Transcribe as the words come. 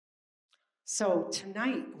So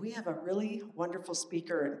tonight, we have a really wonderful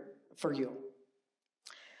speaker for you.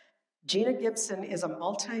 Gina Gibson is a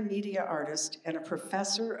multimedia artist and a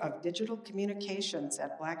professor of digital communications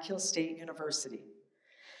at Black Hills State University.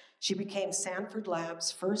 She became Sanford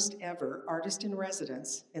Lab's first ever artist in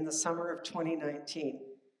residence in the summer of 2019.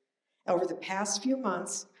 Over the past few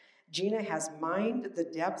months, Gina has mined the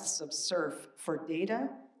depths of surf for data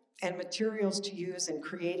and materials to use in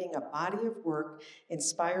creating a body of work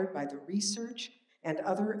inspired by the research and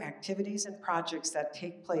other activities and projects that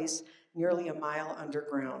take place nearly a mile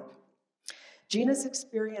underground. Gina's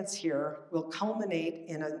experience here will culminate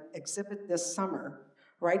in an exhibit this summer,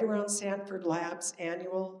 right around Sanford Lab's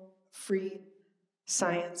annual free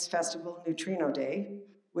science festival, Neutrino Day,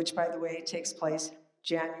 which, by the way, takes place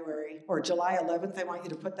July 11th. I want you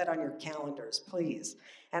to put that on your calendars, please,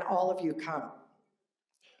 and all of you come.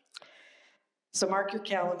 So mark your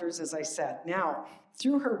calendars, as I said. Now,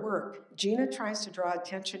 through her work, Gina tries to draw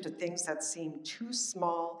attention to things that seem too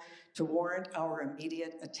small to warrant our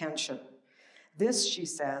immediate attention. This, she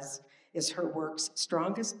says, is her work's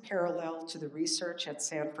strongest parallel to the research at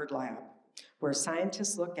Sanford Lab, where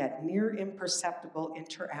scientists look at near imperceptible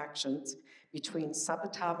interactions between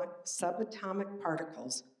subatomic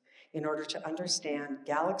particles in order to understand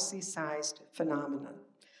galaxy-sized phenomena.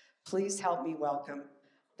 Please help me welcome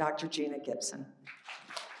Dr. Gina Gibson.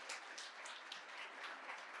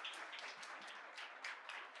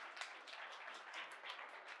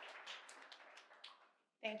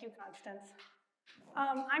 Thank you, Constance.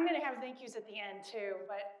 I'm going to have thank yous at the end too,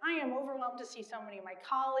 but I am overwhelmed to see so many of my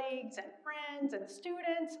colleagues and friends and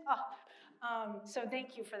students. So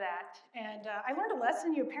thank you for that. And I learned a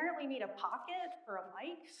lesson. You apparently need a pocket or a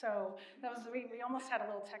mic, so that was we almost had a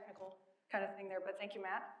little technical kind of thing there, but thank you,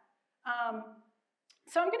 Matt.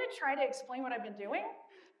 So I'm going to try to explain what I've been doing,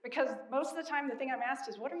 because most of the time the thing I'm asked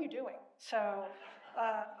is, what are you doing? So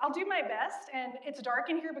I'll do my best, and it's dark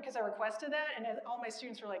in here because I requested that, and all my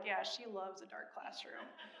students were like, yeah, she loves a dark classroom.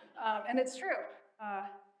 And it's true.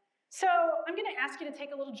 So I'm going to ask you to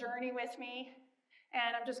take a little journey with me,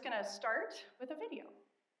 and I'm just going to start with a video.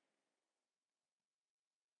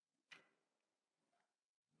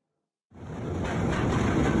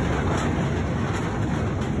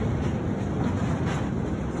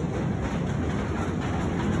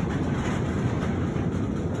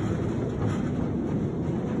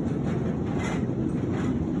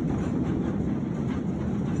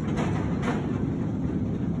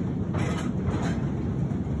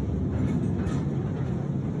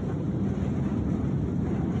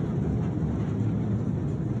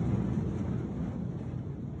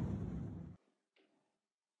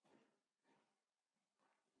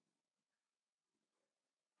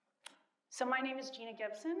 So my name is Gina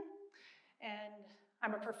Gibson, and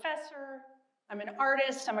I'm a professor, I'm an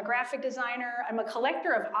artist, I'm a graphic designer, I'm a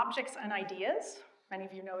collector of objects and ideas. Many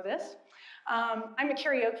of you know this. I'm a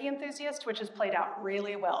karaoke enthusiast, which has played out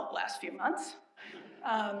really well the last few months.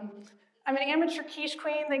 I'm an amateur quiche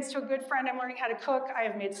queen. Thanks to a good friend, I'm learning how to cook. I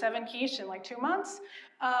have made 7 quiche in like 2 months.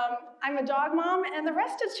 I'm a dog mom, and the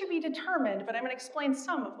rest is to be determined, but I'm gonna explain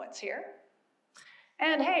some of what's here.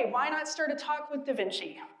 And hey, why not start a talk with Da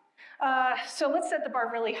Vinci? So let's set the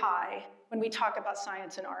bar really high when we talk about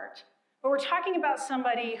science and art. But we're talking about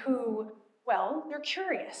somebody who, well, they're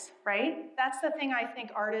curious, right? That's the thing I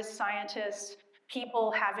think artists, scientists,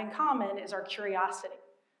 people have in common is our curiosity.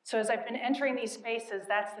 So as I've been entering these spaces,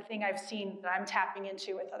 that's the thing I've seen that I'm tapping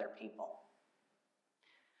into with other people.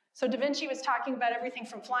 So Da Vinci was talking about everything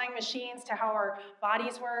from flying machines to how our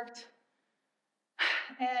bodies worked.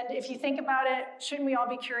 And if you think about it, shouldn't we all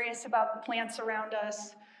be curious about the plants around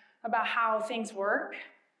us, about how things work?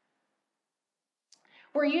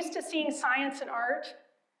 We're used to seeing science and art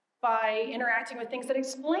by interacting with things that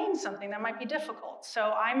explain something that might be difficult.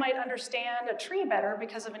 So I might understand a tree better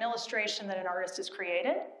because of an illustration that an artist has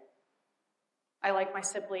created. I like my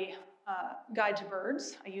Sibley Guide to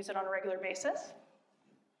Birds. I use it on a regular basis.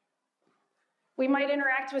 We might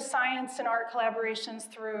interact with science and art collaborations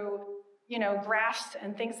through, graphs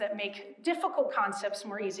and things that make difficult concepts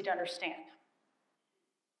more easy to understand.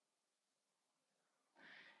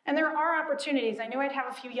 And there are opportunities. I knew I'd have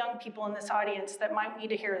a few young people in this audience that might need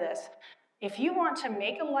to hear this. If you want to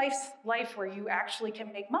make a life where you actually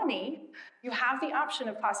can make money, you have the option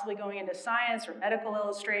of possibly going into science or medical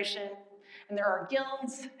illustration, and there are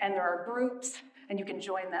guilds and there are groups, and you can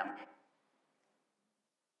join them.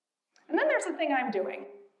 And then there's the thing I'm doing,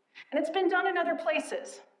 and it's been done in other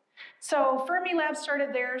places. So Fermilab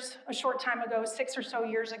started theirs a short time ago, 6 or so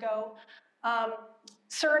years ago.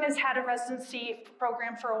 CERN has had a residency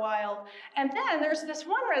program for a while. And then there's this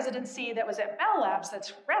one residency that was at Bell Labs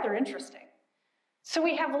that's rather interesting. So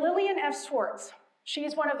we have Lillian F. Swartz.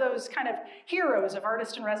 She's one of those kind of heroes of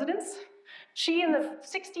artist in residence. She, in the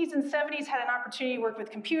 60s and 70s, had an opportunity to work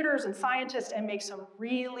with computers and scientists and make some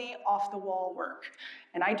really off-the-wall work.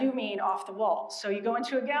 And I do mean off the wall. So you go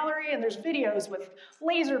into a gallery and there's videos with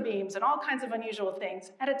laser beams and all kinds of unusual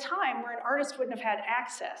things at a time where an artist wouldn't have had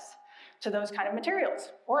access to those kind of materials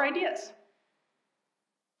or ideas.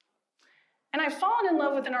 And I've fallen in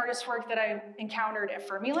love with an artist's work that I encountered at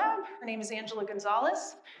Fermilab. Her name is Angela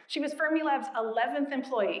Gonzalez. She was Fermilab's 11th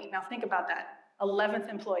employee. Now think about that, 11th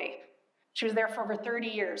employee. She was there for over 30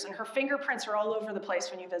 years, and her fingerprints are all over the place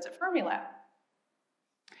when you visit Fermilab.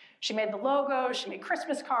 She made the logo, she made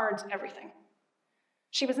Christmas cards, everything.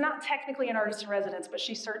 She was not technically an artist in residence, but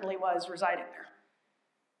she certainly was residing there.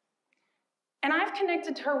 And I've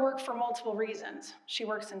connected to her work for multiple reasons. She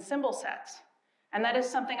works in symbol sets, and that is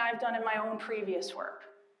something I've done in my own previous work.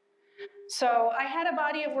 So I had a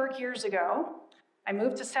body of work years ago. I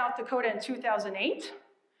moved to South Dakota in 2008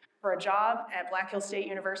 for a job at Black Hills State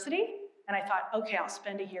University, and I thought, okay, I'll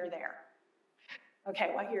spend a year there.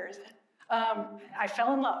 Okay, what year is it? I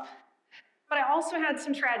fell in love. But I also had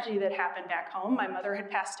some tragedy that happened back home. My mother had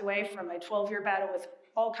passed away from a 12-year battle with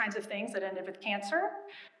all kinds of things that ended with cancer.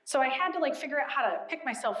 So I had to figure out how to pick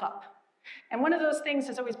myself up. And one of those things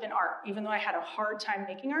has always been art, even though I had a hard time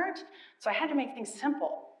making art. So I had to make things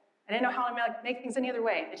simple. I didn't know how to make things any other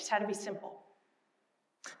way. It just had to be simple.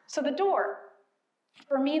 So the door.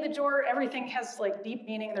 For me, the door, everything has deep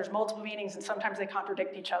meaning. There's multiple meanings, and sometimes they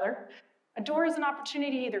contradict each other. A door is an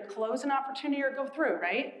opportunity to either close an opportunity or go through,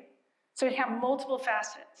 right? So it have multiple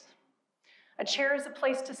facets. A chair is a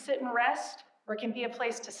place to sit and rest, or it can be a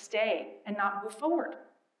place to stay and not move forward.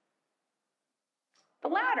 The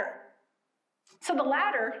ladder. So the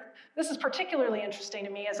ladder, this is particularly interesting to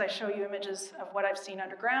me as I show you images of what I've seen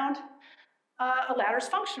underground. A ladder is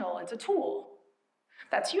functional, it's a tool.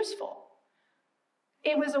 That's useful.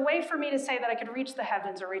 It was a way for me to say that I could reach the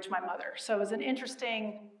heavens or reach my mother. So it was an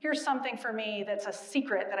interesting, here's something for me that's a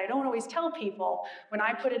secret that I don't always tell people. When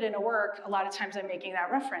I put it into work, a lot of times I'm making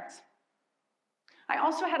that reference. I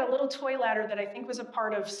also had a little toy ladder that I think was a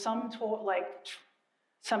part of some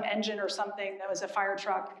some engine or something that was a fire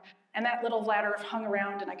truck. And that little ladder hung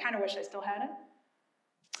around, and I kind of wish I still had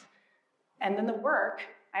it. And then the work,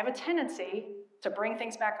 I have a tendency to bring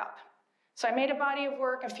things back up. So I made a body of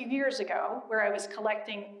work a few years ago where I was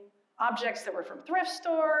collecting objects that were from thrift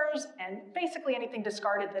stores and basically anything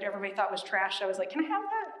discarded that everybody thought was trash. I was like, can I have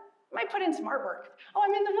that? I might put in some artwork. Oh,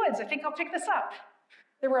 I'm in the woods. I think I'll pick this up.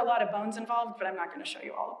 There were a lot of bones involved, but I'm not going to show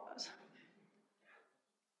you all of those.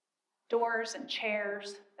 Doors and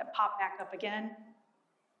chairs that pop back up again.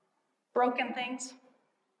 Broken things.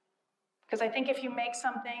 Because I think if you make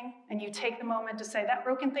something and you take the moment to say, that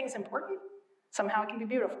broken thing's important, somehow it can be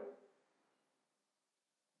beautiful.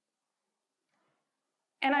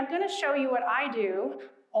 And I'm going to show you what I do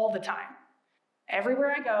all the time.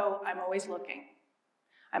 Everywhere I go, I'm always looking.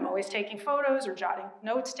 I'm always taking photos or jotting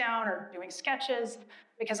notes down or doing sketches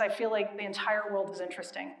because I feel like the entire world is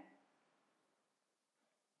interesting.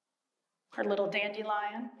 Our little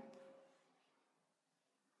dandelion.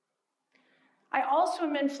 I also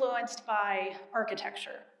am influenced by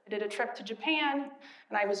architecture. I did a trip to Japan,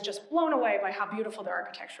 and I was just blown away by how beautiful the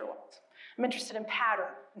architecture was. I'm interested in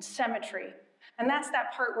pattern and symmetry. And that's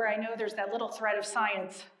that part where I know there's that little thread of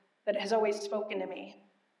science that has always spoken to me.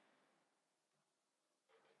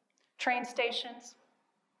 Train stations,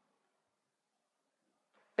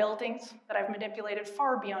 buildings that I've manipulated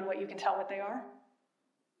far beyond what you can tell what they are.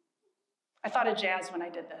 I thought of jazz when I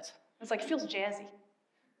did this. It's like, it feels jazzy.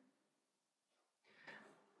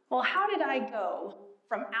 Well, how did I go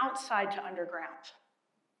from outside to underground?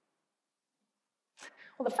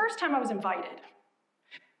 Well, the first time I was invited.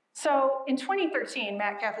 So in 2013,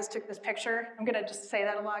 Matt Kappus took this picture. I'm going to just say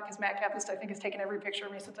that a lot because Matt Kappus, I think, has taken every picture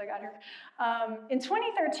of me since I got here. In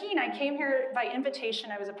 2013, I came here by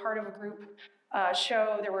invitation. I was a part of a group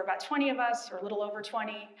show. There were about 20 of us, or a little over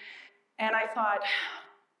 20. And I thought,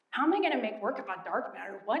 how am I going to make work about dark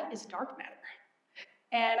matter? What is dark matter?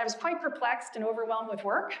 And I was quite perplexed and overwhelmed with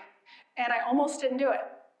work. And I almost didn't do it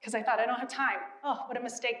because I thought, I don't have time. Oh, what a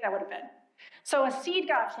mistake that would have been. So a seed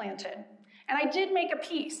got planted. And I did make a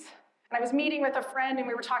piece. And I was meeting with a friend, and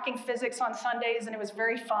we were talking physics on Sundays, and it was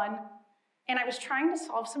very fun. And I was trying to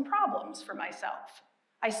solve some problems for myself.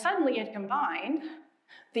 I suddenly had combined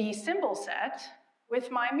the symbol set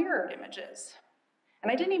with my mirrored images.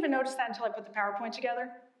 And I didn't even notice that until I put the PowerPoint together.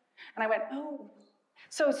 And I went, oh.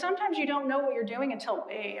 So sometimes you don't know what you're doing until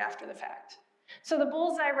way after the fact. So the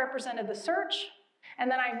bullseye represented the search.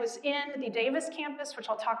 And then I was in the Davis campus, which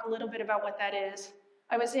I'll talk a little bit about what that is.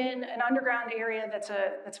 I was in an underground area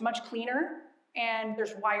that's much cleaner, and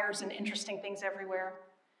there's wires and interesting things everywhere.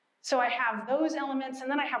 So I have those elements,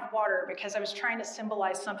 and then I have water because I was trying to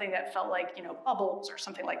symbolize something that felt like, bubbles or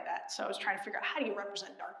something like that. So I was trying to figure out, how do you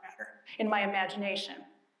represent dark matter in my imagination?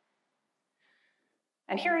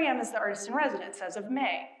 And here I am as the artist in residence as of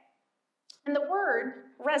May. And the word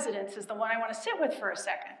residence is the one I want to sit with for a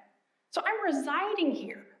second. So I'm residing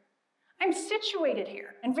here. I'm situated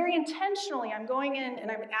here, and very intentionally, I'm going in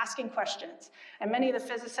and I'm asking questions. And many of the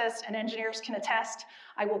physicists and engineers can attest,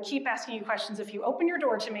 I will keep asking you questions. If you open your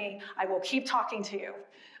door to me, I will keep talking to you.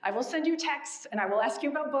 I will send you texts, and I will ask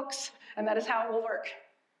you about books, and that is how it will work.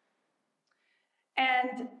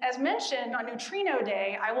 And as mentioned, on Neutrino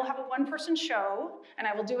Day, I will have a one-person show, and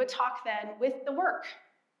I will do a talk then with the work.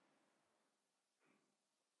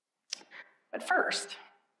 But first,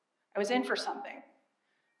 I was in for something.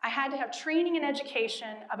 I had to have training and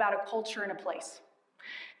education about a culture and a place.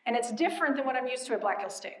 And it's different than what I'm used to at Black Hill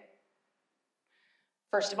State.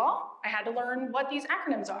 First of all, I had to learn what these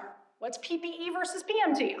acronyms are. What's PPE versus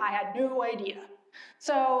PMT? I had no idea.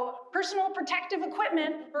 So personal protective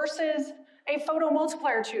equipment versus a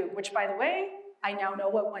photomultiplier tube, which by the way, I now know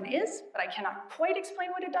what one is, but I cannot quite explain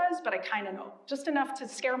what it does, but I kind of know, just enough to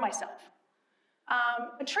scare myself.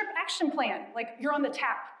 A trip action plan, like you're on the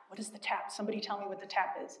tap. What is the tap? Somebody tell me what the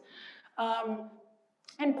tap is.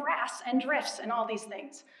 And brass and drifts and all these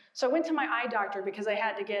things. So I went to my eye doctor because I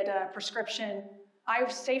had to get a prescription eye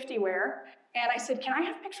safety wear. And I said, can I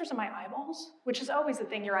have pictures of my eyeballs? Which is always the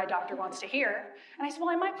thing your eye doctor wants to hear. And I said, well,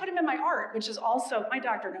 I might put them in my art, which is also, my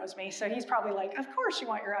doctor knows me, so he's probably like, of course you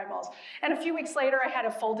want your eyeballs. And a few weeks later, I had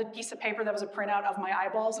a folded piece of paper that was a printout of my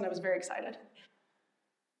eyeballs, and I was very excited.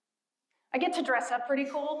 I get to dress up pretty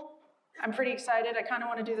cool. I'm pretty excited. I kind of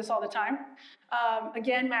want to do this all the time.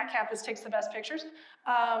 Again, Matt Kappas takes the best pictures.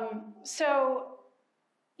 So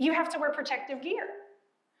you have to wear protective gear.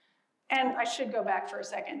 And I should go back for a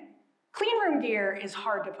second. Clean room gear is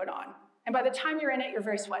hard to put on. And by the time you're in it, you're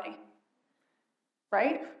very sweaty.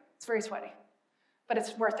 Right? It's very sweaty. But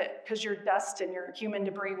it's worth it, because your dust and your human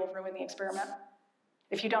debris will ruin the experiment.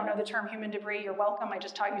 If you don't know the term human debris, you're welcome. I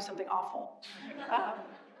just taught you something awful.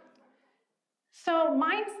 So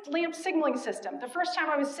mine's lamp signaling system. The first time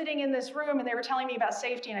I was sitting in this room and they were telling me about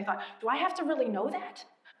safety, and I thought, do I have to really know that?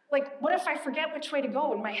 Like, what if I forget which way to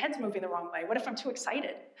go and my head's moving the wrong way? What if I'm too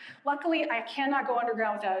excited? Luckily, I cannot go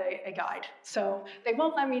underground without a guide, so they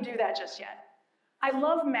won't let me do that just yet. I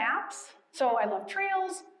love maps, so I love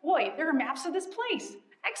trails. Boy, there are maps of this place.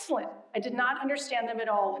 Excellent. I did not understand them at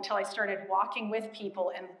all until I started walking with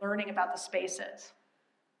people and learning about the spaces.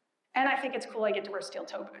 And I think it's cool I get to wear steel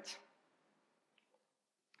toe boots.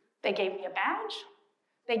 They gave me a badge.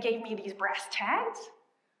 They gave me these brass tags.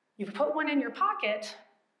 You put one in your pocket,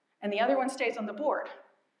 and the other one stays on the board.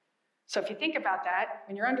 So if you think about that,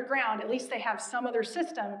 when you're underground, at least they have some other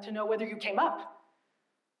system to know whether you came up.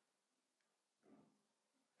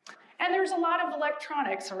 And there's a lot of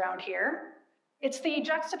electronics around here. It's the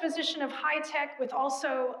juxtaposition of high tech with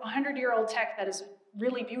also 100-year-old tech that is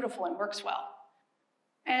really beautiful and works well.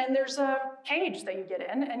 And there's a cage that you get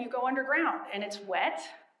in, and you go underground, and it's wet,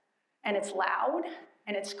 and it's loud,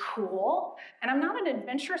 and it's cool. And I'm not an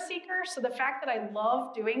adventure seeker, so the fact that I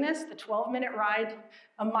love doing this, the 12-minute ride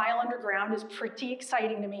a mile underground, is pretty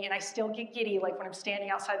exciting to me, and I still get giddy like when I'm standing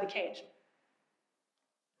outside the cage.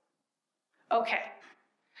 Okay,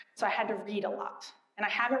 so I had to read a lot. And I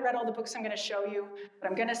haven't read all the books I'm gonna show you, but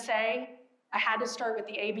I'm gonna say I had to start with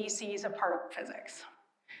the ABCs of particle physics.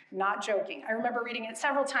 Not joking. I remember reading it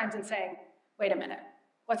several times and saying, wait a minute,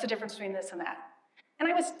 what's the difference between this and that?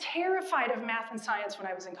 And I was terrified of math and science when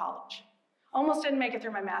I was in college. Almost didn't make it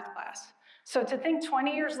through my math class. So to think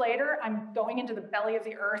 20 years later, I'm going into the belly of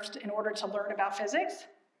the earth in order to learn about physics,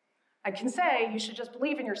 I can say you should just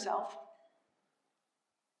believe in yourself.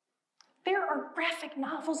 There are graphic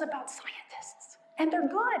novels about scientists, and they're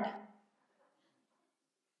good.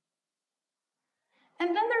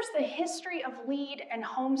 And then there's the history of Lead and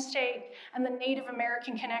home state and the Native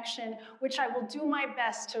American connection, which I will do my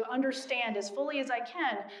best to understand as fully as I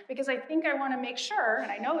can, because I think I want to make sure,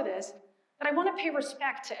 and I know this, that I want to pay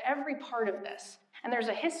respect to every part of this. And there's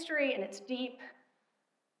a history, and it's deep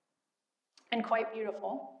and quite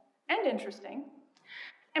beautiful and interesting.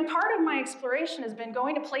 And part of my exploration has been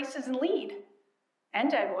going to places in Lead and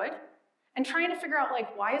Deadwood and trying to figure out,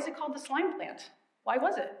 like, why is it called the slime plant? Why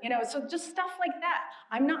was it? You know, so just stuff like that.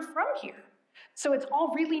 I'm not from here. So it's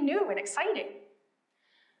all really new and exciting.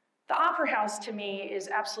 The Opera House to me is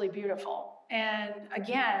absolutely beautiful. And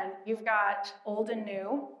again, you've got old and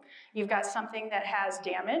new. You've got something that has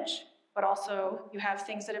damage, but also you have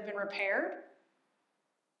things that have been repaired.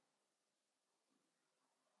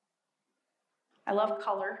 I love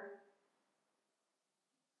color.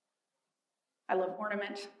 I love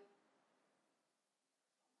ornament.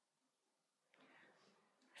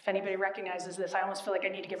 If anybody recognizes this, I almost feel like I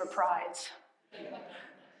need to give a prize.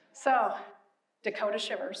 So, Dakota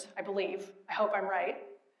Shivers, I believe. I hope I'm right.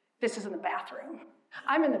 This is in the bathroom.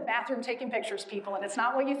 I'm in the bathroom taking pictures, people, and it's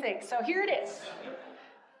not what you think. So here it is.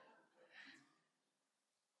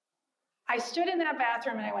 I stood in that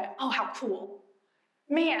bathroom and I went, oh, how cool.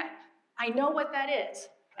 Man, I know what that is.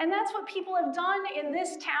 And that's what people have done in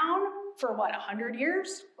this town for, 100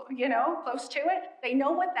 years? Close to it. They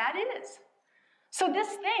know what that is. So this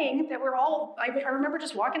thing that I remember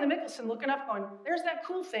just walking the Mickelson looking up going, there's that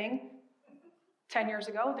cool thing. 10 years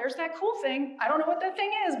ago, there's that cool thing. I don't know what that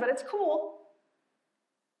thing is, but it's cool.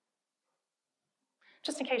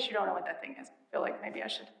 Just in case you don't know what that thing is, I feel like maybe I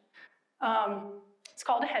should. It's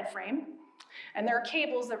called a head frame, and there are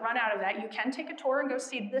cables that run out of that. You can take a tour and go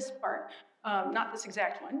see this part, not this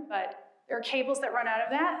exact one, but there are cables that run out of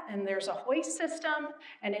that, and there's a hoist system,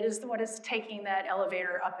 and it is what is taking that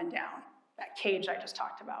elevator up and down, that cage I just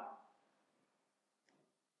talked about.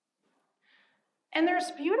 And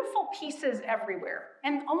there's beautiful pieces everywhere,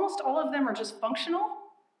 and almost all of them are just functional,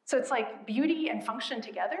 so it's like beauty and function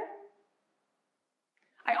together.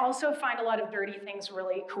 I also find a lot of dirty things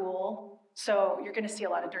really cool, so you're gonna see a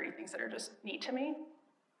lot of dirty things that are just neat to me.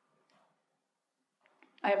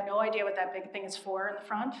 I have no idea what that big thing is for in the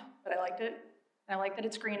front, but I liked it, and I like that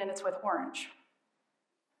it's green and it's with orange.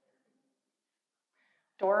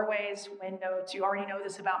 Doorways, windows, you already know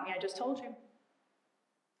this about me, I just told you.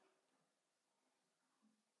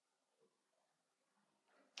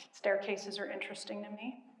 Staircases are interesting to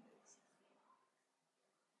me.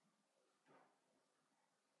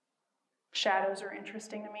 Shadows are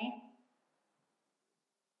interesting to me.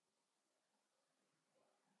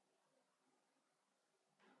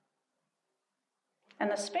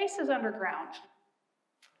 And the space is underground.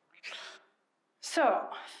 So,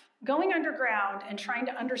 going underground and trying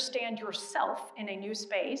to understand yourself in a new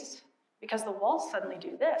space, because the walls suddenly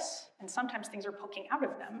do this, and sometimes things are poking out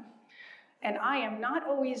of them. And I am not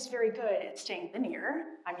always very good at staying linear.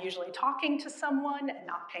 I'm usually talking to someone and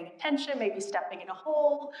not paying attention, maybe stepping in a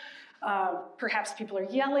hole. Perhaps people are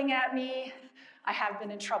yelling at me. I have been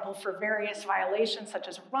in trouble for various violations, such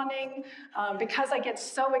as running. Because I get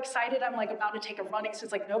so excited, I'm like about to take a running, so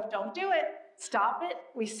it's like, nope, don't do it. Stop it.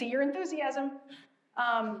 We see your enthusiasm.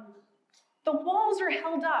 The walls are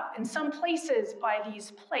held up in some places by these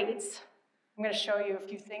plates. I'm going to show you a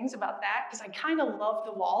few things about that, because I kind of love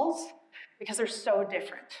the walls, because they're so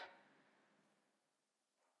different.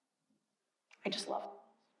 I just love them.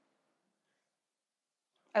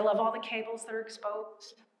 I love all the cables that are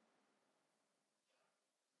exposed.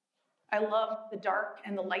 I love the dark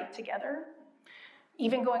and the light together.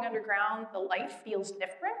 Even going underground, the light feels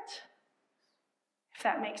different, if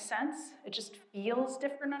that makes sense. It just feels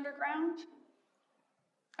different underground.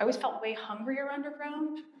 I always felt way hungrier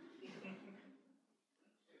underground.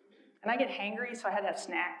 And I get hangry, so I had to have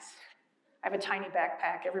snacks. I have a tiny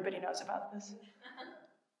backpack. Everybody knows about this.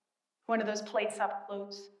 One of those plates up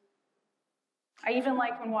close. I even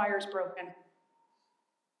like when wire's broken.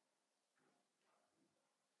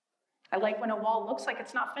 I like when a wall looks like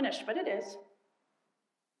it's not finished, but it is.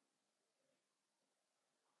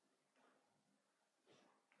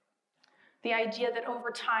 The idea that over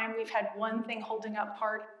time we've had one thing holding up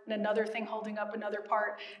part and another thing holding up another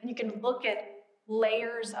part, and you can look at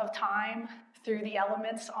layers of time through the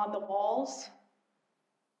elements on the walls.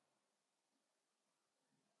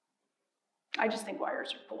 I just think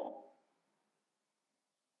wires are cool.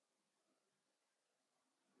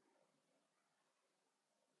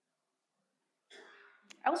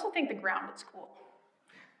 I also think the ground is cool.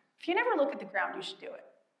 If you never look at the ground, you should do it.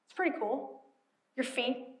 It's pretty cool. Your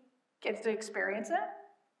feet get to experience it.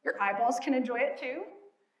 Your eyeballs can enjoy it too.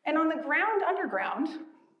 And on the ground underground,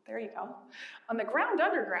 there you go. On the ground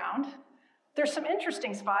underground, there's some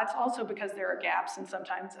interesting spots, also because there are gaps, and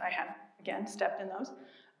sometimes I have, again, stepped in those.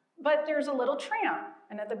 But there's a little tram,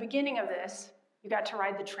 and at the beginning of this, you got to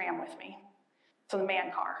ride the tram with me. So the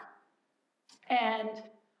man car. And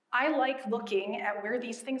I like looking at where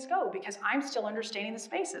these things go because I'm still understanding the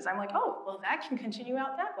spaces. I'm like, oh, well, that can continue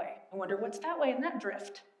out that way. I wonder what's that way in that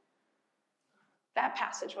drift. That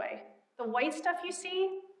passageway. The white stuff you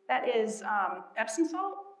see, that is Epsom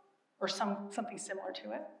salt or something similar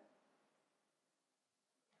to it.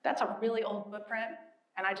 That's a really old footprint,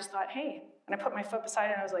 and I just thought, hey, and I put my foot beside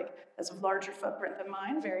it, and I was like, that's a larger footprint than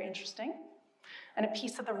mine, very interesting. And a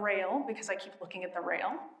piece of the rail, because I keep looking at the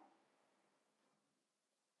rail.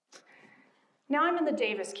 Now I'm in the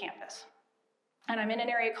Davis campus. And I'm in an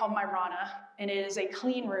area called Myrana, and it is a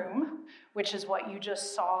clean room, which is what you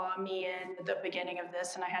just saw me in at the beginning of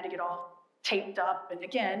this, and I had to get all taped up. And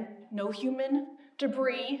again, no human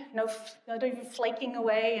debris, no flaking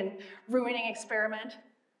away and ruining experiment.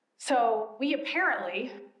 So we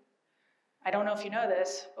apparently, I don't know if you know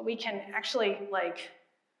this, but we can actually,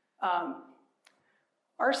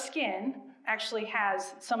 our skin actually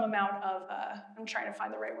has some amount of, I'm trying to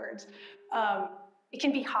find the right words. It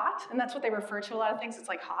can be hot, and that's what they refer to a lot of things. It's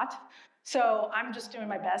like hot. So I'm just doing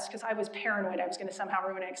my best because I was paranoid I was going to somehow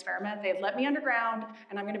ruin an experiment. They had let me underground,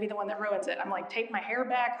 and I'm going to be the one that ruins it. I'm like, tape my hair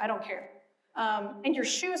back, I don't care. And your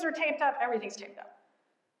shoes are taped up, everything's taped up.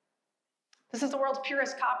 This is the world's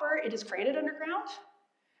purest copper. It is created underground.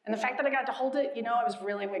 And the fact that I got to hold it, you know, I was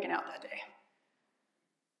really wigging out that day.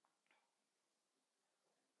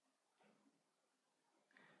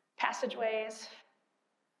 Passageways.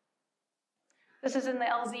 This is in the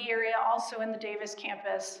LZ area, also in the Davis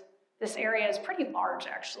campus. This area is pretty large,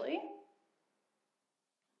 actually.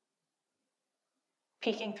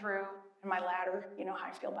 Peeking through in my ladder, you know how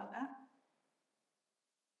I feel about that.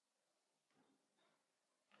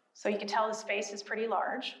 So you can tell the space is pretty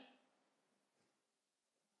large.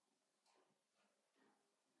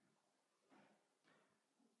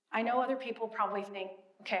 I know other people probably think,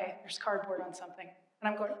 okay, there's cardboard on something. And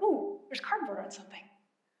I'm going, ooh, there's cardboard on something.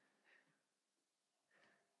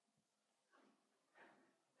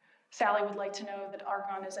 Sally would like to know that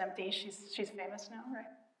Argonne is empty. She's famous now, right?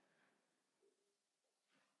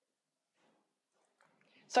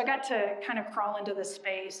 So I got to kind of crawl into this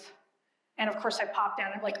space. And of course I popped down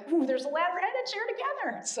and I'm like, ooh, there's a ladder and a chair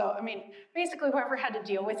together. So, I mean, basically whoever had to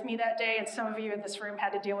deal with me that day, and some of you in this room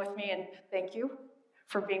had to deal with me, and thank you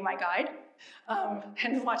for being my guide,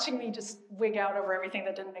 and watching me just wig out over everything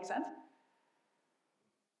that didn't make sense.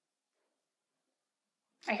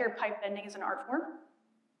 I hear pipe bending is an art form.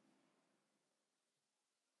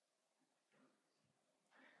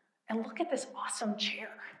 And look at this awesome chair.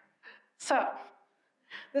 So,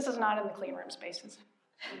 this is not in the clean room spaces.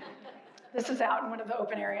 This is out in one of the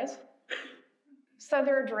open areas. So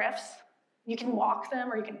there are drifts. You can walk them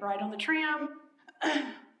or you can ride on the tram.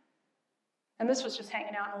 And this was just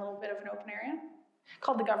hanging out in a little bit of an open area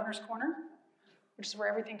called the Governor's Corner, which is where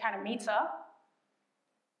everything kind of meets up.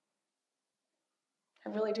 I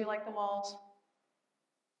really do like the walls.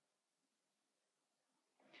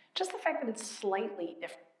 Just the fact that it's slightly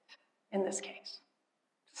different in this case.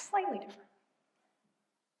 Slightly different.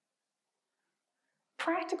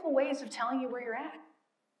 Practical ways of telling you where you're at,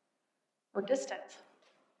 or distance.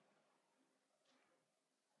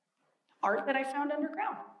 Art that I found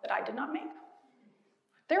underground that I did not make.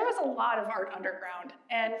 There was a lot of art underground,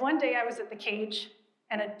 and one day I was at the cage,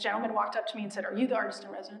 and a gentleman walked up to me and said, "Are you the artist in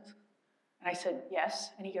residence?" And I said, "Yes."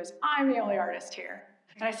 And he goes, "I'm the only artist here."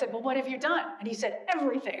 And I said, "Well, what have you done?" And he said,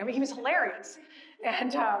 "Everything." I mean, he was hilarious.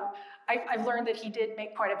 And I've learned that he did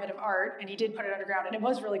make quite a bit of art, and he did put it underground, and it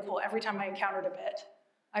was really cool. Every time I encountered a bit,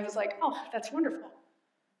 I was like, oh, that's wonderful.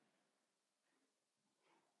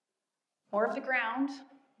 More of the ground,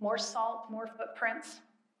 more salt, more footprints.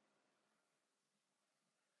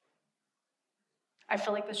 I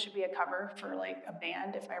feel like this should be a cover for like a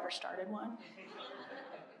band if I ever started one.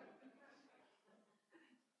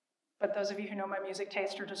 But those of you who know my music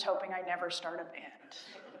taste are just hoping I never start a band.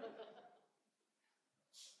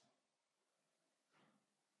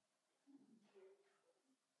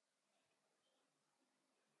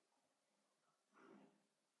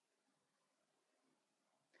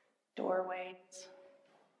 Doorways.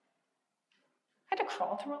 I had to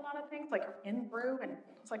crawl through a lot of things, like in through, and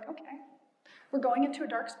I was like, okay, we're going into a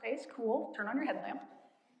dark space, cool, turn on your headlamp.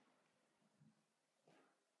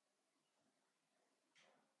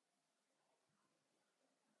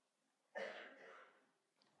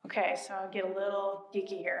 Okay, so I'll get a little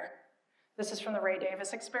geeky here. This is from the Ray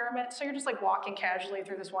Davis experiment. So you're just like walking casually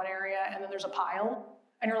through this one area, and then there's a pile,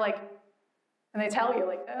 and you're like, and they tell you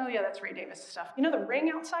like, oh yeah, that's Ray Davis stuff. You know the ring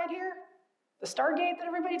outside here? The Stargate that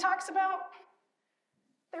everybody talks about?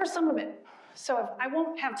 There's some of it. So I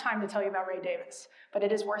won't have time to tell you about Ray Davis, but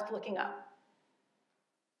it is worth looking up.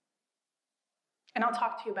 And I'll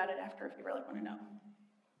talk to you about it after if you really want to know.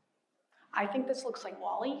 I think this looks like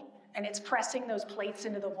WALL-E, and it's pressing those plates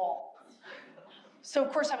into the wall. So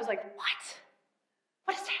of course I was like, what?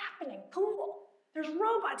 What is happening? Cool. There's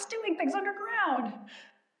robots doing things underground.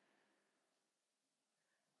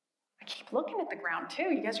 I keep looking at the ground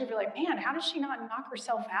too. You guys would be like, man, how does she not knock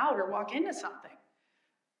herself out or walk into something?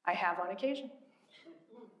 I have on occasion.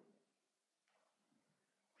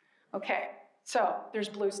 Okay, so there's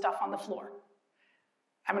blue stuff on the floor.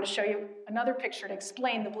 I'm going to show you another picture to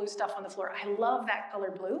explain the blue stuff on the floor. I love that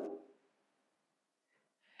color blue.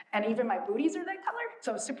 And even my booties are that color,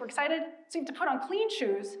 so I was super excited. So you have to put on clean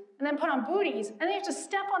shoes, and then put on booties, and then you have to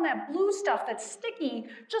step on that blue stuff that's sticky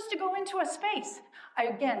just to go into a space. I,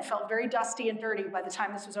 again, felt very dusty and dirty by the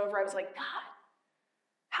time this was over. I was like, God,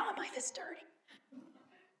 how am I this dirty?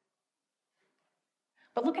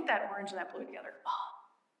 But look at that orange and that blue together. Oh.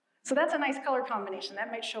 So that's a nice color combination.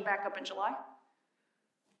 That might show back up in July.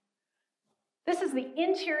 This is the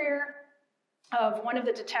interior of one of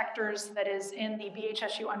the detectors that is in the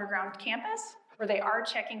BHSU Underground campus, where they are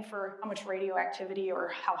checking for how much radioactivity or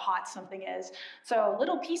how hot something is. So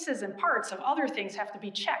little pieces and parts of other things have to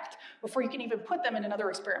be checked before you can even put them in another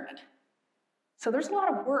experiment. So there's a lot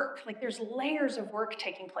of work, like there's layers of work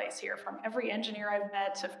taking place here from every engineer I've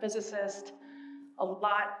met to physicist, a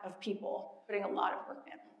lot of people putting a lot of work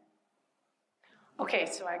in. Okay,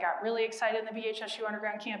 so I got really excited in the BHSU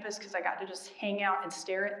Underground campus because I got to just hang out and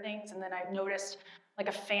stare at things, and then I noticed like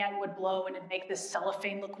a fan would blow and it'd make this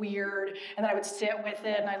cellophane look weird, and then I would sit with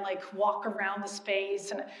it and I'd like walk around the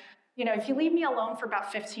space, and you know, if you leave me alone for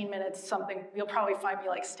about 15 minutes, you'll probably find me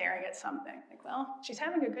like staring at something. Like, well, she's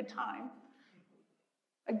having a good time.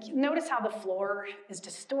 Notice how the floor is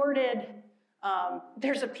distorted.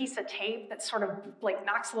 There's a piece of tape that sort of like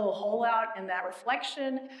knocks a little hole out in that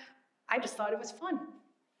reflection. I just thought it was fun.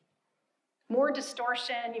 More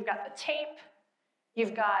distortion, you've got the tape,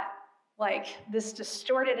 you've got like this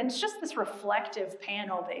distorted, and it's just this reflective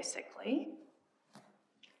panel basically.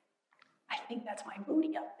 I think that's my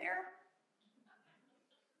booty up there.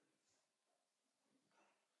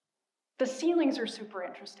 The ceilings are super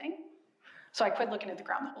interesting. So I quit looking at the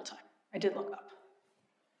ground the whole time. I did look up.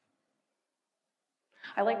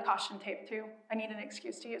 I like caution tape too. I need an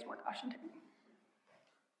excuse to use more caution tape.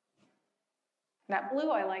 That blue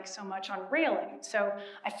I like so much on railing. So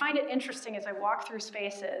I find it interesting as I walk through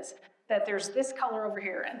spaces that there's this color over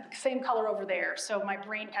here and the same color over there. So my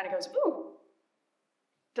brain kind of goes, ooh,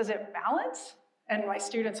 does it balance? And my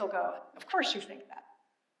students will go, of course you think that.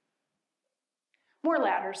 More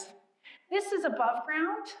ladders. This is above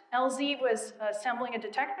ground. LZ was assembling a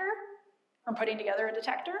detector, or putting together a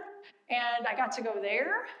detector, and I got to go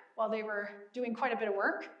there while they were doing quite a bit of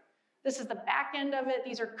work. This is the back end of it.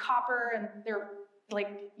 These are copper, and they're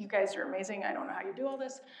like, you guys are amazing. I don't know how you do all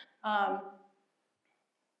this.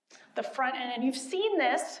 The front end, and you've seen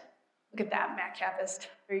this. Look at that, Matt Capist.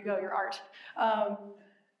 There you go, your art.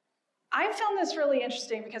 I found this really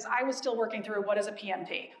interesting because I was still working through what is a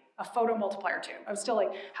PMT, a photomultiplier tube. I was still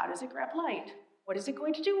like, how does it grab light? What is it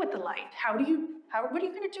going to do with the light? What are you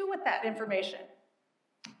going to do with that information?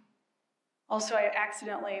 Also, I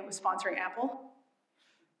accidentally was sponsoring Apple.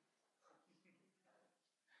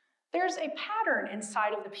 There's a pattern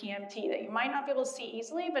inside of the PMT that you might not be able to see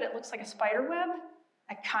easily, but it looks like a spider web.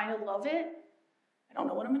 I kind of love it. I don't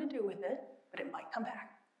know what I'm going to do with it, but it might come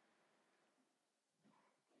back.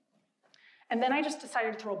 And then I just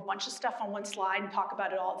decided to throw a bunch of stuff on one slide and talk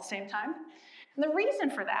about it all at the same time. And the reason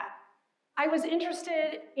for that, I was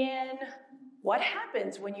interested in what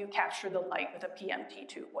happens when you capture the light with a PMT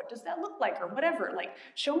tube. What does that look like, or whatever? Like,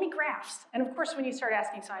 show me graphs. And of course, when you start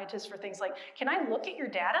asking scientists for things like, can I look at your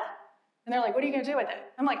data? And they're like, what are you going to do with it?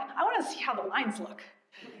 I'm like, I want to see how the lines look.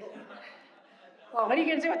 Well, what are you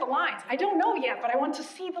going to do with the lines? I don't know yet, but I want to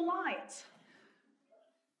see the lines.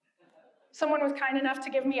 Someone was kind enough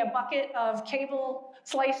to give me a bucket of cable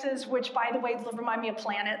slices, which, by the way, remind me of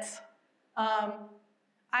planets.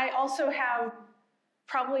 I also have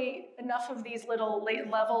probably enough of these little late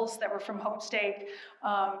levels that were from Homestake,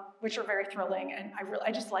 which are very thrilling, and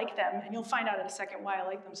I just like them, and you'll find out in a second why I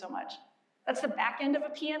like them so much. That's the back end of a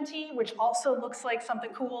PMT, which also looks like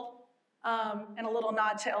something cool, and a little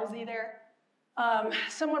nod to LZ there.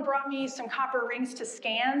 Someone brought me some copper rings to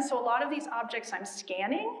scan, so a lot of these objects I'm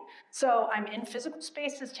scanning. So I'm in physical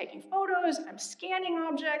spaces taking photos, I'm scanning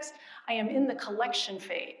objects, I am in the collection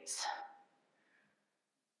phase.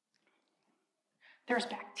 There's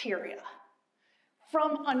bacteria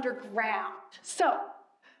from underground. So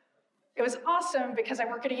it was awesome because I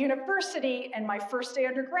work at a university, and my first day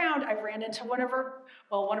underground, I ran into one of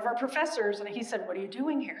our professors, and he said, what are you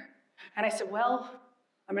doing here? And I said, well,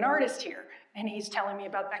 I'm an artist here. And he's telling me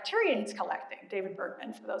about bacteria he's collecting, David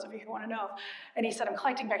Bergman, for those of you who want to know. And he said, I'm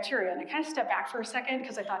collecting bacteria. And I kind of stepped back for a second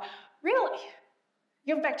because I thought, really?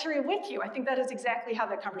 You have bacteria with you? I think that is exactly how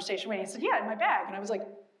that conversation went. He said, yeah, in my bag. And I was like,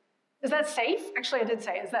 is that safe? Actually, I did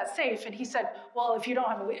say, is that safe? And he said, well, if you don't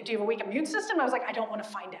have do you have a weak immune system? I was like, I don't want to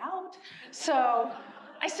find out. So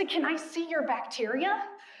I said, can I see your bacteria?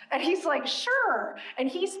 And he's like, sure. And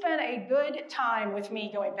he spent a good time with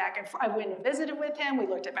me going back and forth. I went and visited with him. We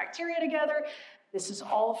looked at bacteria together. This is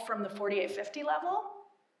all from the 4850 level.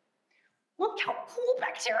 Look how cool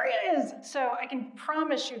bacteria is. So I can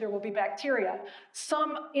promise you there will be bacteria,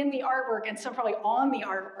 some in the artwork and some probably on the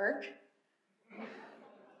artwork.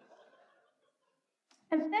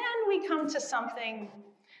 And then we come to something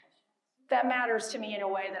that matters to me in a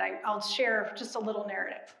way that I'll share just a little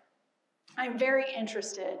narrative. I'm very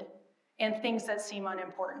interested in things that seem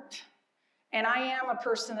unimportant. And I am a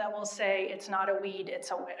person that will say, it's not a weed,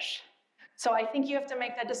 it's a wish. So I think you have to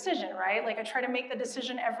make that decision, right? Like I try to make the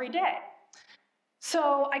decision every day.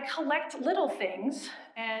 So I collect little things,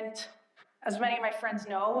 and as many of my friends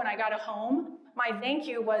know, when I got a home, my thank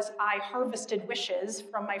you was I harvested wishes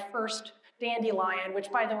from my first dandelion,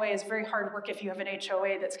 which by the way is very hard work if you have an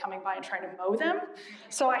HOA that's coming by and trying to mow them.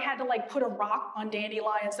 So I had to like put a rock on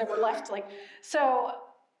dandelions that were left so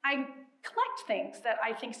I collect things that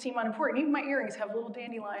I think seem unimportant. Even my earrings have little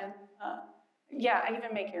dandelion. Yeah, I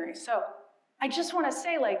even make earrings. So I just want to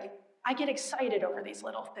say I get excited over these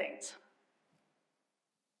little things.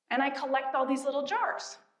 And I collect all these little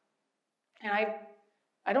jars. And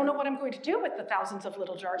I don't know what I'm going to do with the thousands of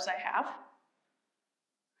little jars I have.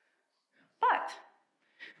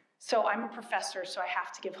 So I'm a professor, so I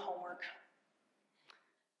have to give homework.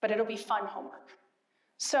 But it'll be fun homework.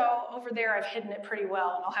 So over there, I've hidden it pretty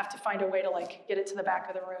well, and I'll have to find a way to get it to the back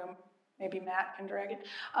of the room. Maybe Matt can drag it.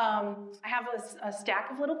 I have a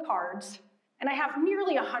stack of little cards, and I have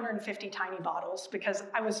nearly 150 tiny bottles because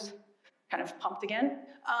I was kind of pumped again.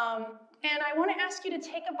 And I want to ask you to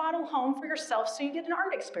take a bottle home for yourself so you get an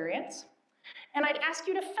art experience. And I'd ask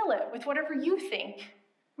you to fill it with whatever you think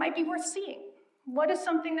might be worth seeing. What is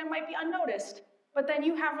something that might be unnoticed? But then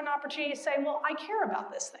you have an opportunity to say, well, I care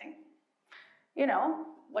about this thing.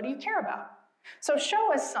 What do you care about? So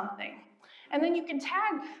show us something. And then you can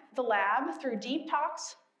tag the lab through Deep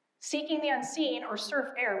Talks, Seeking the Unseen, or Surf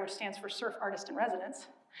Air, which stands for Surf Artist in Residence.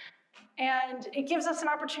 And it gives us an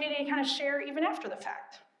opportunity to kind of share even after the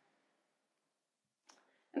fact.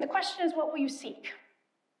 And the question is, what will you seek?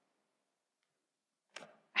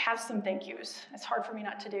 I have some thank yous. It's hard for me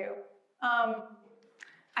not to do.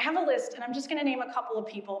 I have a list, and I'm just going to name a couple of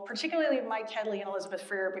people, particularly Mike Headley and Elizabeth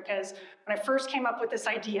Freer, because when I first came up with this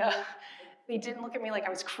idea, they didn't look at me like I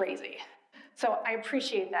was crazy. So I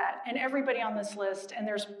appreciate that. And everybody on this list, and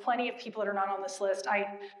there's plenty of people that are not on this list, I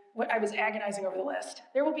was agonizing over the list.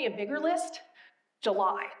 There will be a bigger list,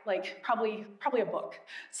 July, probably a book.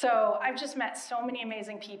 So I've just met so many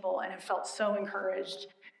amazing people and have felt so encouraged,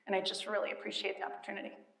 and I just really appreciate the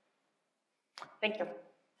opportunity. Thank you.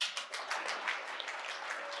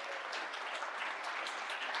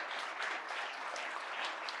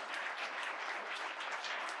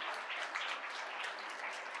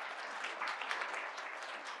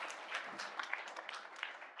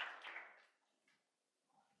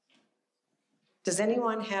 Does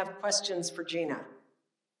anyone have questions for Gina? Oh,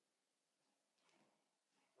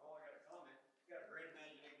 I got a comment. You got a great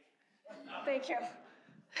imagination. Thank you.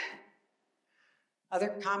 Other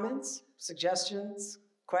comments, suggestions,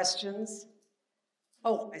 questions?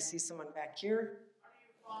 Oh, I see someone back here. How do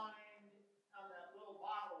you find on that little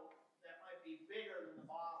bottle that might be bigger than the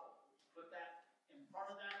bottle? Put that in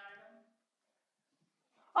front of that item?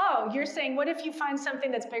 Oh, you're saying, what if you find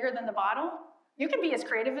something that's bigger than the bottle? You can be as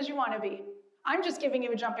creative as you want to be. I'm just giving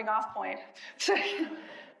you a jumping off point. Yes? Will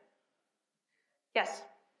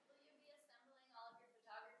you be assembling all of your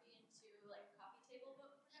photography into a coffee table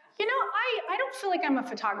book, perhaps? I don't feel like I'm a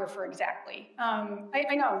photographer exactly.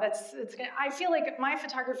 I know I feel like my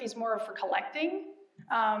photography is more for collecting.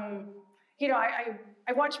 I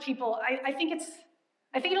watch people. I think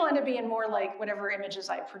it'll end up being more like whatever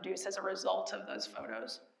images I produce as a result of those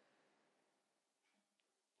photos.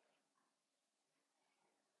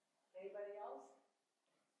 Anybody else?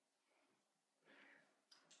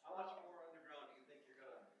 How much more underground do you think you're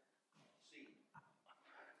going to see?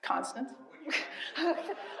 Constant.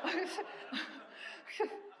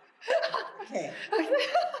 Okay.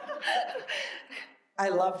 I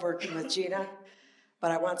love working with Gina,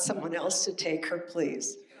 but I want someone else to take her,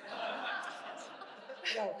 please.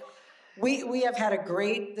 We have had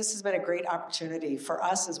this has been a great opportunity for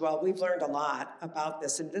us as well. We've learned a lot about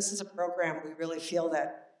this, and this is a program we really feel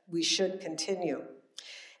that we should continue.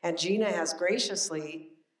 And Gina has graciously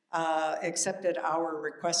accepted our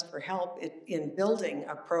request for help in building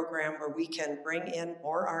a program where we can bring in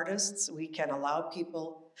more artists, we can allow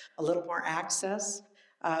people a little more access.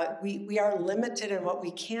 We are limited in what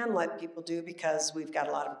we can let people do because we've got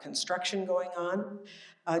a lot of construction going on.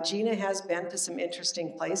 Gina has been to some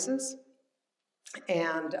interesting places,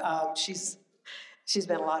 And she's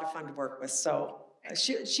been a lot of fun to work with. So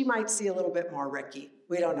she might see a little bit more Ricky.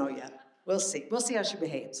 We don't know yet. We'll see. We'll see how she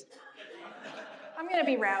behaves. I'm going to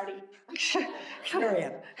be rowdy.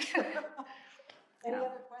 Marianne. Any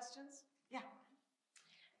other questions? Yeah.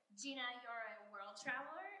 Gina, you're a world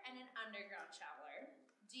traveler and an underground traveler.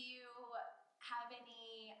 Do you have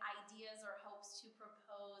any ideas or hopes to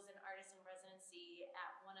propose an artist in residency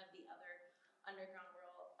at one of the other underground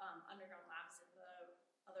labs in the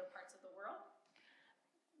other parts of the world?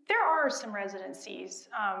 There are some residencies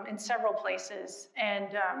in several places,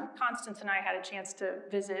 and Constance and I had a chance to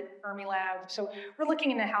visit Lab, so we're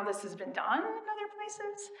looking into how this has been done in other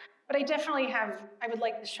places. But I would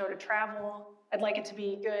like the show to travel. I'd like it to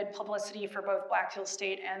be good publicity for both Black Hills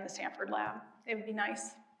State and the Sanford Lab. It would be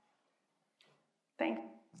nice. Thanks.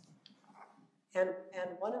 And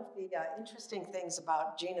one of the interesting things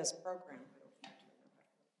about Gina's program,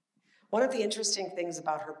 one of the interesting things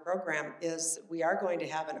about her program is we are going to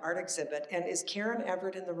have an art exhibit. And is Karen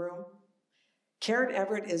Everett in the room? Karen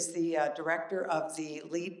Everett is the director of the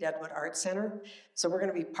Lead Deadwood Art Center. So we're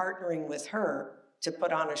going to be partnering with her to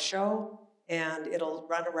put on a show, and it'll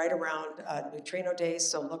run right around Neutrino Days.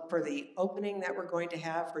 So look for the opening that we're going to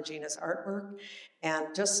have for Gina's artwork. And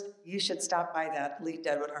you should stop by that Lead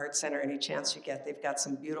Deadwood Art Center any chance you get. They've got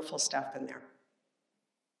some beautiful stuff in there.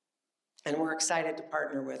 And we're excited to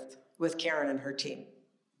partner with Karen and her team.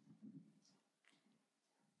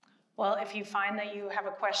 Well, if you find that you have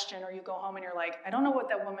a question or you go home and you're like, I don't know what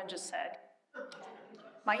that woman just said,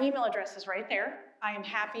 my email address is right there. I am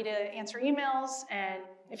happy to answer emails, and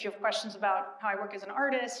if you have questions about how I work as an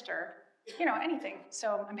artist or, anything.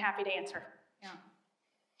 So I'm happy to answer. Yeah.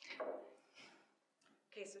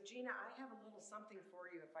 Okay, so Gina, I have a little something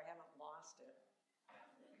for you if I haven't lost it.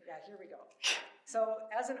 Yeah, here we go. So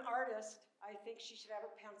as an artist, I think she should have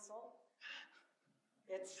a pencil.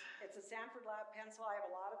 It's a Sanford Lab pencil. I have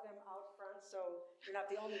a lot of them out front, so you're not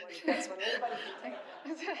the only one who gets one. Anybody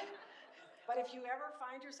can take it. But if you ever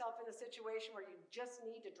find yourself in a situation where you just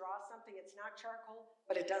need to draw something, it's not charcoal,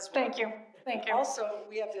 but it does work. Thank you. Thank you. Also,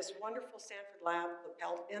 we have this wonderful Sanford Lab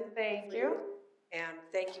lapel pin. Thank you. And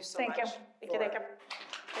thank you so Thank much. you. Thank you.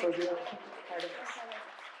 For being part of this.